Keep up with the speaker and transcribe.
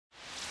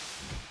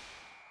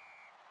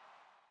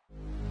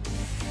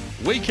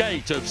Week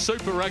 8 of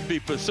Super Rugby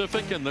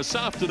Pacific, and this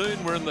afternoon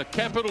we're in the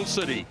capital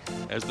city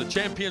as the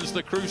champions,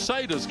 the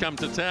Crusaders, come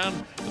to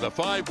town with a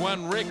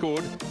 5-1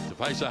 record to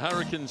face a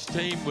Hurricanes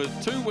team with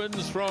 2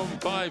 wins from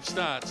 5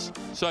 starts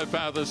so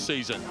far this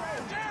season.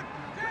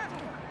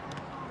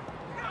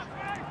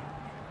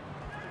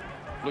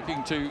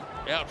 Looking to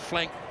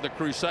outflank the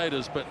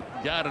Crusaders, but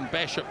Garden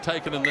Bishop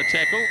taken in the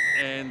tackle,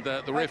 and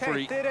the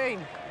referee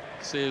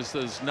says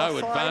there's no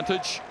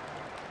advantage.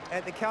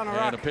 At the counter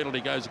and a penalty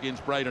goes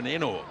against Braden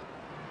Enor.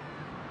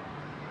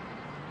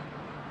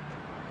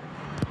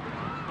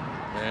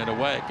 And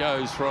away it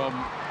goes from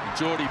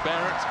Geordie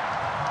Barrett.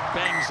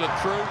 Bangs it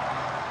through.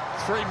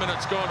 3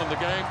 minutes gone in the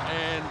game,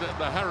 and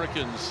the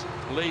Hurricanes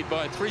lead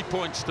by 3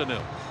 points to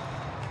 0.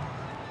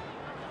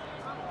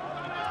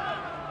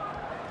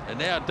 And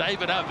now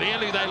David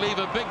Avelu, they leave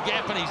a big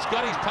gap, and he's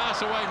got his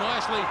pass away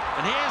nicely.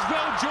 And here's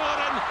Will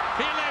Jordan.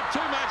 He'll have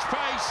too much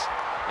pace.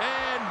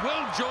 And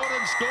Will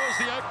Jordan scores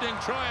the opening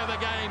try of the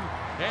game,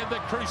 and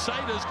the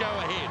Crusaders go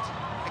ahead.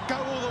 Go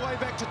all the way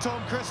back to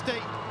Tom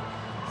Christie.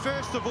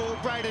 First of all,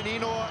 Braden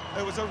Enor,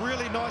 it was a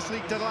really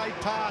nicely delayed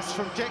pass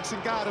from Jackson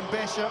Garden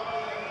Bishop,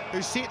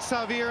 who set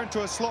Xavier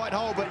into a slight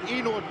hole, but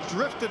Enor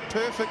drifted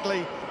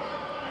perfectly.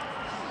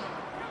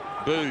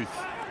 Booth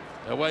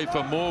away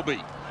from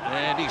Morby,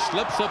 and he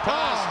slips the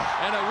pass,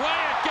 and away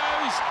it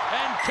goes,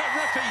 and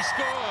Carifi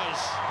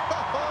scores.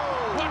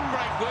 What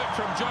great work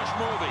from Josh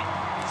Morby.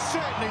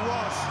 Certainly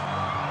was.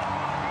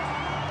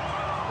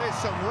 There's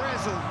some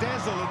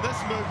razzle-dazzle in this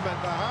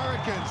movement, the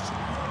Hurricanes.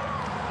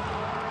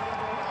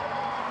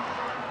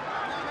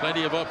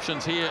 Plenty of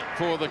options here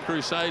for the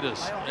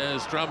Crusaders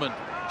as Drummond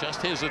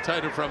just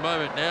hesitated for a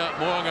moment. Now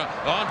Moanga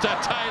onto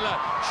Taylor,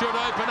 should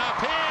open up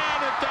here,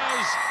 and it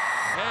does.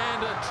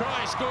 And a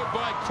try scored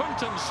by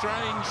Quinton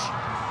Strange.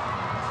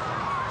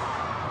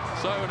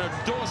 So an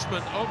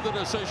endorsement of the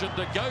decision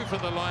to go for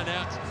the line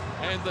out,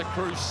 and the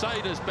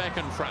Crusaders back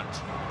in front.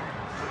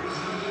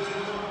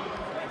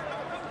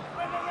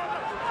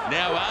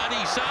 Now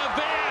Arnie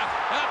Xavier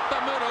up the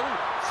middle,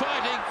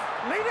 fighting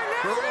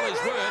for all his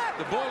worth.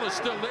 The ball is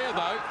still there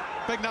though.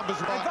 Big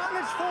numbers right.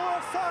 Advantage for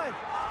offside.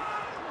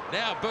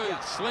 Now Booth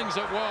slings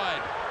it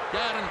wide.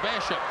 Garden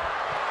Bishop.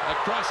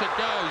 Across it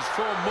goes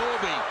for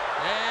Morby.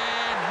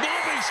 And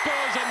Morby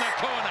scores in the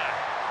corner.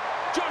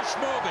 Josh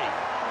Morby.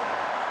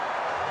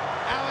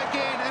 Now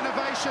again,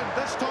 innovation.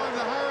 This time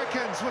the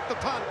Hurricanes with the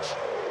punch.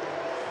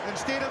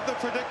 Instead of the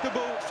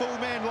predictable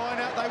full-man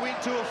line-out, they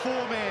went to a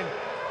 4-man.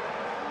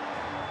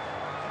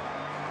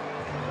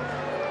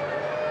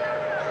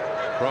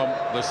 From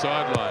the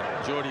sideline,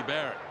 Geordie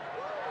Barrett.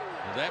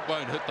 And that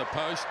won't hit the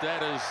post.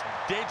 That is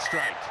dead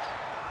straight.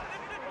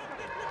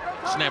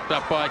 Snapped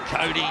up by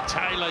Cody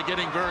Taylor,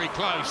 getting very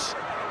close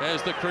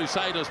as the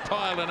Crusaders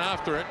pile in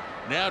after it.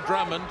 Now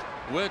Drummond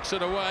works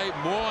it away.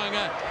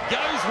 Moanga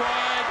goes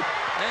wide,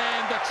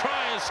 and the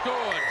try is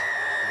scored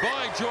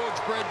by George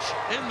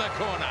Bridge in the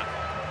corner.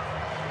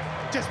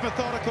 Just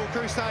methodical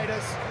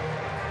Crusaders.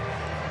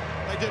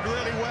 They did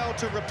really well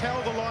to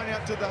repel the line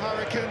out to the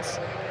Hurricanes.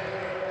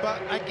 But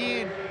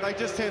again, they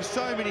just have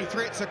so many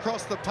threats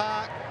across the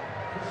park.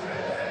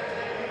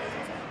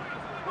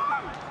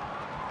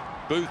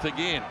 Booth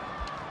again.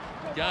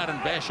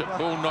 Garden Bishop,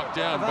 ball knocked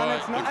down by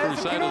the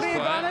Crusaders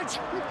player.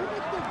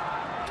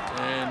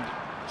 And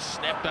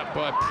snapped up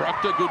by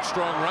Proctor. Good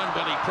strong run,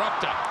 Billy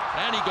Proctor.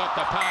 And he got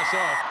the pass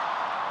off.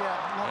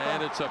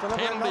 And it's a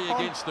penalty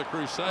against the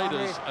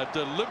Crusaders, a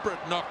deliberate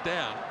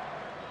knockdown.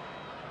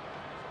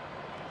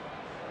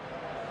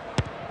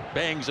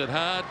 Bangs it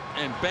hard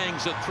and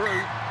bangs it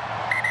through.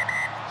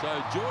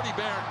 So Geordie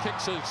Barrett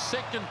kicks his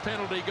second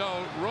penalty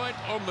goal right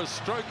on the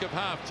stroke of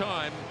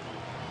half-time.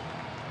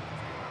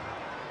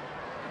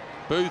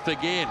 Booth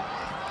again.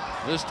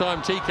 This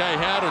time TK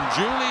Howden.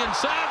 Julian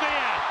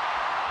Xavier!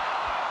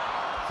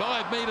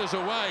 5 metres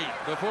away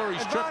before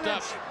he's tripped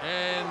up,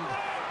 and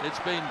it's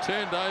been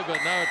turned over.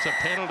 No, it's a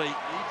penalty.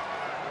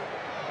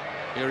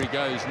 Here he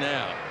goes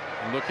now,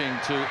 looking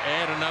to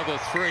add another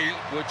 3,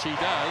 which he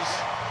does.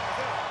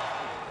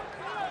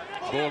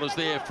 Ball is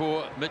there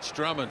for Mitch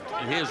Drummond.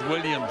 And here's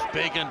Williams,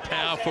 big and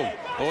powerful.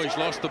 Oh, he's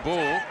lost the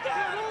ball,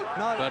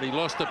 but he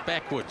lost it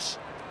backwards.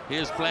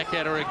 Here's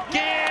Blackadder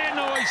again.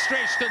 Oh, he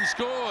stretched and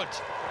scored.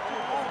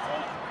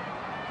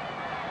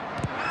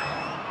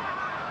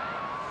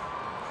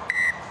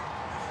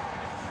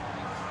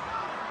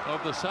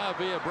 Of the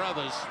Xavier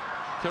brothers,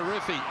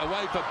 Carifi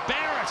away for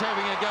Barrett,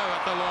 having a go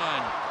at the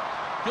line.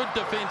 Good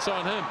defence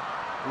on him.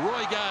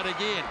 Roygard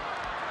again.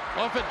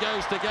 Off it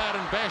goes to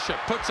Garden Bishop.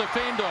 Puts a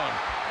fend on.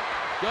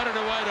 Got it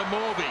away to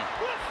Morby.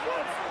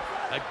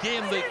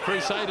 Again, the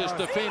Crusaders'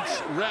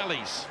 defence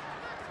rallies.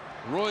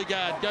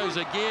 Roygard goes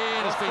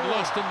again. It's been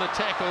lost in the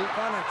tackle.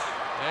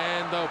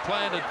 And they'll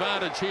play an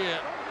advantage here.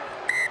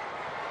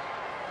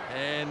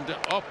 And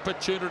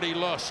opportunity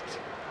lost.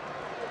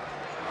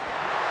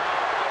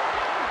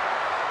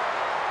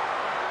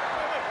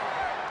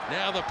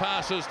 Now the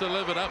pass is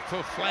delivered up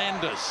for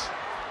Flanders.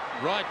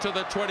 Right to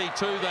the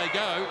 22 they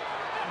go.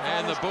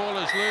 And the ball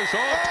is loose.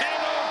 Oh,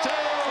 penalty!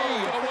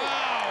 Oh, wow!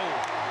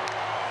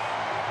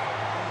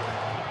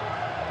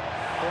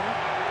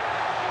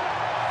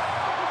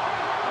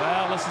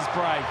 This is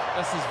brave.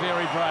 This is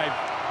very brave.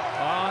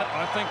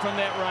 I think from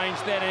that range,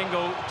 that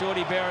angle,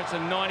 Geordie Barrett's a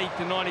 90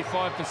 to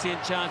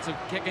 95% chance of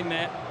kicking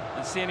that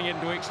and sending it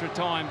into extra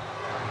time.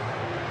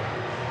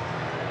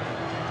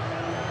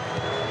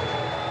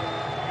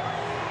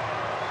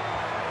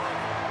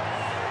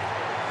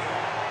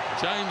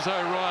 James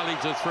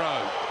O'Reilly to throw.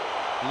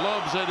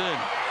 Lobs it in.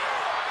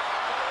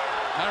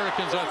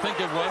 Hurricanes, I think,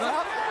 have won it.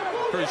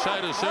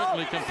 Crusaders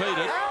certainly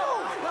competed.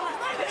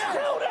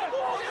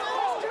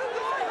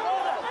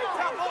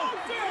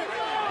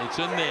 It's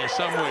in there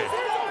somewhere.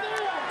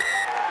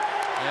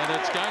 And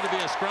it's going to be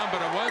a scrum,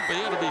 but it won't be.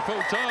 It'll be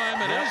full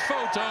time. It is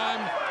full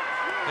time.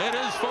 It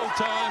is full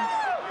time.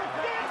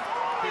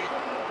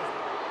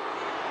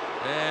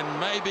 And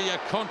maybe a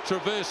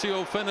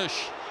controversial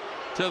finish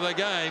to the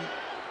game,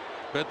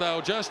 but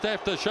they'll just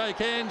have to shake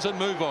hands and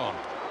move on.